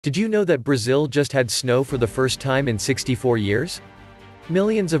Did you know that Brazil just had snow for the first time in 64 years?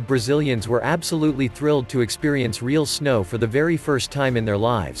 Millions of Brazilians were absolutely thrilled to experience real snow for the very first time in their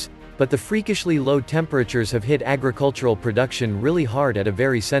lives, but the freakishly low temperatures have hit agricultural production really hard at a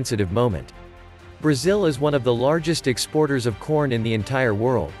very sensitive moment. Brazil is one of the largest exporters of corn in the entire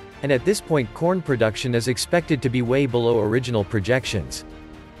world, and at this point corn production is expected to be way below original projections.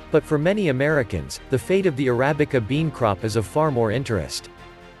 But for many Americans, the fate of the Arabica bean crop is of far more interest.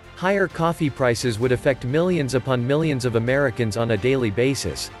 Higher coffee prices would affect millions upon millions of Americans on a daily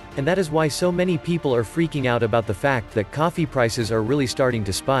basis, and that is why so many people are freaking out about the fact that coffee prices are really starting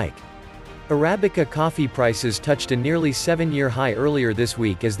to spike. Arabica coffee prices touched a nearly 7-year high earlier this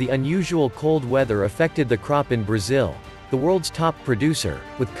week as the unusual cold weather affected the crop in Brazil, the world's top producer,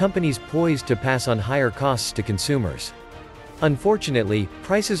 with companies poised to pass on higher costs to consumers. Unfortunately,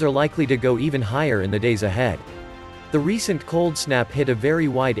 prices are likely to go even higher in the days ahead. The recent cold snap hit a very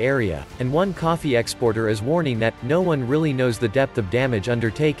wide area, and one coffee exporter is warning that no one really knows the depth of damage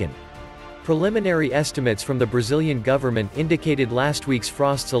undertaken. Preliminary estimates from the Brazilian government indicated last week's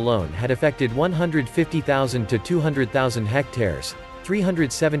frosts alone had affected 150,000 to 200,000 hectares,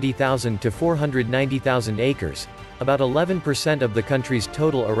 370,000 to 490,000 acres, about 11% of the country's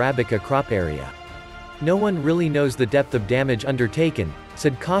total Arabica crop area. No one really knows the depth of damage undertaken,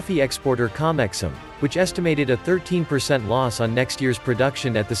 said coffee exporter Comexum, which estimated a 13% loss on next year's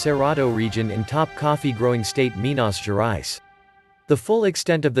production at the Cerrado region in top coffee-growing state Minas Gerais. The full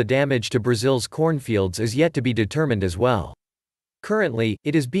extent of the damage to Brazil's cornfields is yet to be determined as well. Currently,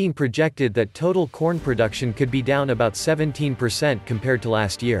 it is being projected that total corn production could be down about 17% compared to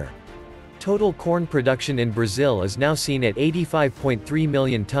last year. Total corn production in Brazil is now seen at 85.3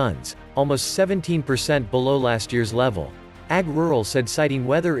 million tons, almost 17% below last year's level, Ag Rural said, citing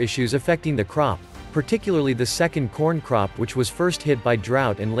weather issues affecting the crop, particularly the second corn crop, which was first hit by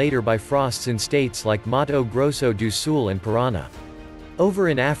drought and later by frosts in states like Mato Grosso do Sul and Paraná. Over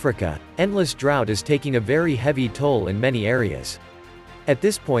in Africa, endless drought is taking a very heavy toll in many areas. At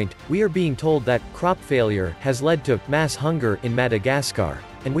this point, we are being told that crop failure has led to mass hunger in Madagascar,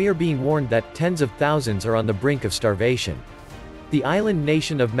 and we are being warned that tens of thousands are on the brink of starvation. The island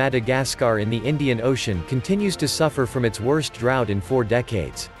nation of Madagascar in the Indian Ocean continues to suffer from its worst drought in 4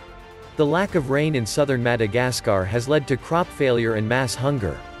 decades. The lack of rain in southern Madagascar has led to crop failure and mass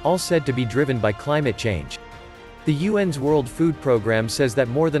hunger, all said to be driven by climate change. The UN's World Food Programme says that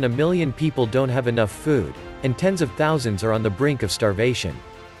more than 1 million people don't have enough food, and tens of thousands are on the brink of starvation.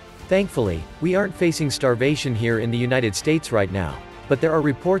 Thankfully, we aren't facing starvation here in the United States right now, but there are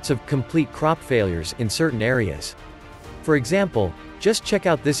reports of complete crop failures in certain areas. For example, just check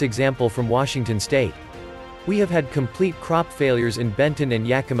out this example from Washington State. We have had complete crop failures in Benton and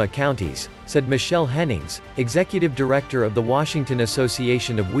Yakima counties, said Michelle Hennings, executive director of the Washington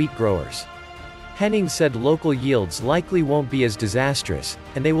Association of Wheat Growers. Hennings said local yields likely won't be as disastrous,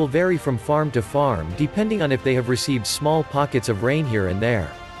 and they will vary from farm to farm depending on if they have received small pockets of rain here and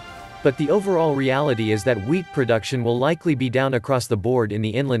there. But the overall reality is that wheat production will likely be down across the board in the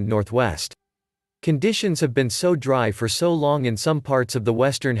inland Northwest. Conditions have been so dry for so long in some parts of the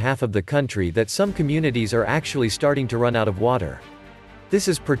western half of the country that some communities are actually starting to run out of water. This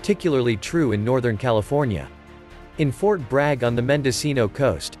is particularly true in Northern California. In Fort Bragg on the Mendocino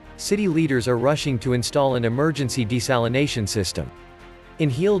coast, city leaders are rushing to install an emergency desalination system.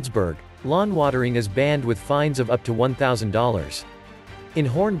 In Healdsburg, lawn watering is banned with fines of up to $1,000. In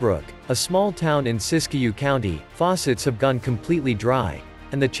Hornbrook, a small town in Siskiyou County, faucets have gone completely dry,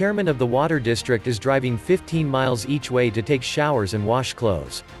 and the chairman of the water district is driving 15 miles each way to take showers and wash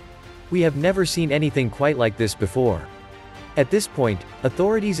clothes. We have never seen anything quite like this before. At this point,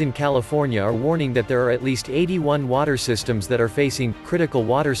 authorities in California are warning that there are at least 81 water systems that are facing critical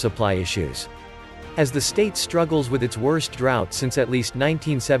water supply issues. As the state struggles with its worst drought since at least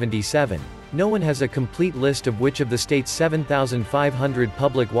 1977, no one has a complete list of which of the state's 7,500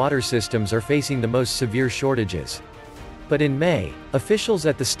 public water systems are facing the most severe shortages. But in May, officials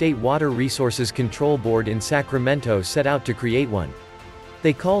at the State Water Resources Control Board in Sacramento set out to create one.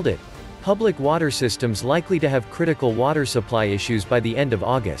 They called it, "Public Water Systems Likely to Have Critical Water Supply Issues by the End of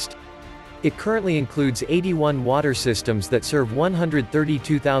August." It currently includes 81 water systems that serve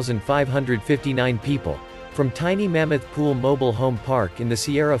 132,559 people, from Tiny Mammoth Pool Mobile Home Park in the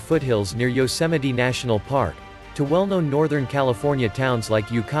Sierra foothills near Yosemite National Park, to well-known Northern California towns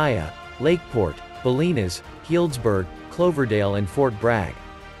like Ukiah, Lakeport, Bolinas, Healdsburg, Cloverdale and Fort Bragg.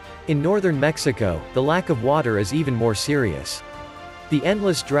 In northern Mexico, the lack of water is even more serious. The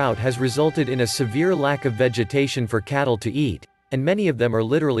endless drought has resulted in a severe lack of vegetation for cattle to eat, and many of them are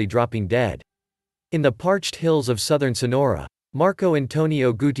literally dropping dead. In the parched hills of southern Sonora, Marco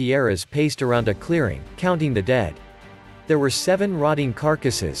Antonio Gutierrez paced around a clearing, counting the dead. There were 7 rotting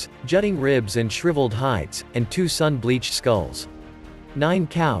carcasses, jutting ribs and shriveled hides, and 2 sun-bleached skulls. 9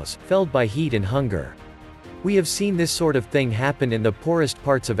 cows, felled by heat and hunger. We have seen this sort of thing happen in the poorest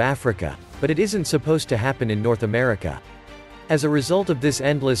parts of Africa, but it isn't supposed to happen in North America. As a result of this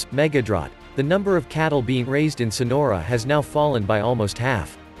endless megadrought, the number of cattle being raised in Sonora has now fallen by almost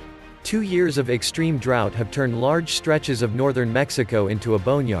half. 2 years of extreme drought have turned large stretches of northern Mexico into a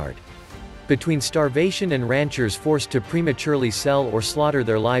boneyard. Between starvation and ranchers forced to prematurely sell or slaughter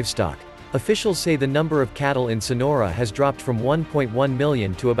their livestock, officials say the number of cattle in Sonora has dropped from 1.1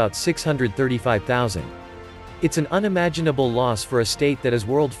 million to about 635,000. It's an unimaginable loss for a state that is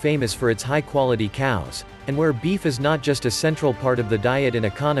world famous for its high-quality cows, and where beef is not just a central part of the diet and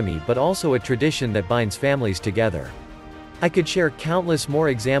economy but also a tradition that binds families together. I could share countless more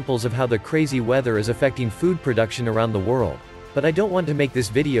examples of how the crazy weather is affecting food production around the world, but I don't want to make this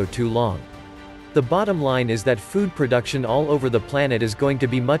video too long. The bottom line is that food production all over the planet is going to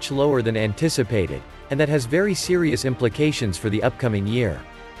be much lower than anticipated, and that has very serious implications for the upcoming year.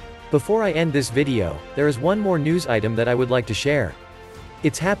 Before I end this video, there is one more news item that I would like to share.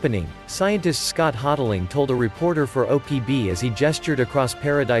 It's happening, scientist Scott Hoteling told a reporter for OPB as he gestured across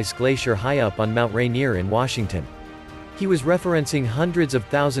Paradise Glacier high up on Mount Rainier in Washington. He was referencing hundreds of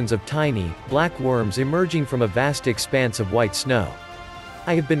thousands of tiny, black worms emerging from a vast expanse of white snow.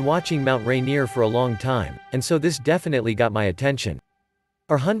 I have been watching Mount Rainier for a long time, and so this definitely got my attention.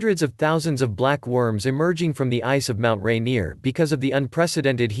 Are hundreds of thousands of black worms emerging from the ice of Mount Rainier because of the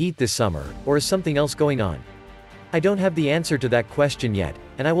unprecedented heat this summer, or is something else going on? I don't have the answer to that question yet,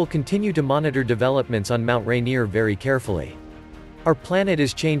 and I will continue to monitor developments on Mount Rainier very carefully. Our planet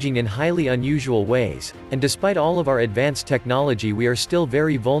is changing in highly unusual ways, and despite all of our advanced technology we are still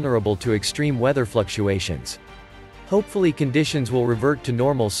very vulnerable to extreme weather fluctuations. Hopefully conditions will revert to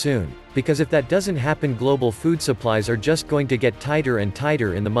normal soon, because if that doesn't happen global food supplies are just going to get tighter and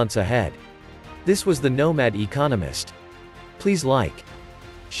tighter in the months ahead. This was the Nomad Economist. Please like,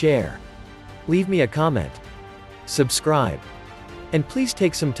 share, leave me a comment, subscribe. And please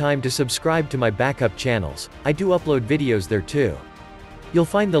take some time to subscribe to my backup channels, I do upload videos there too. You'll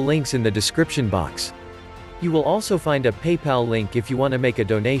find the links in the description box. You will also find a PayPal link if you want to make a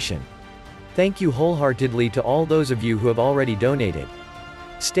donation. Thank you wholeheartedly to all those of you who have already donated.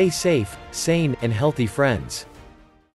 Stay safe, sane, and healthy friends.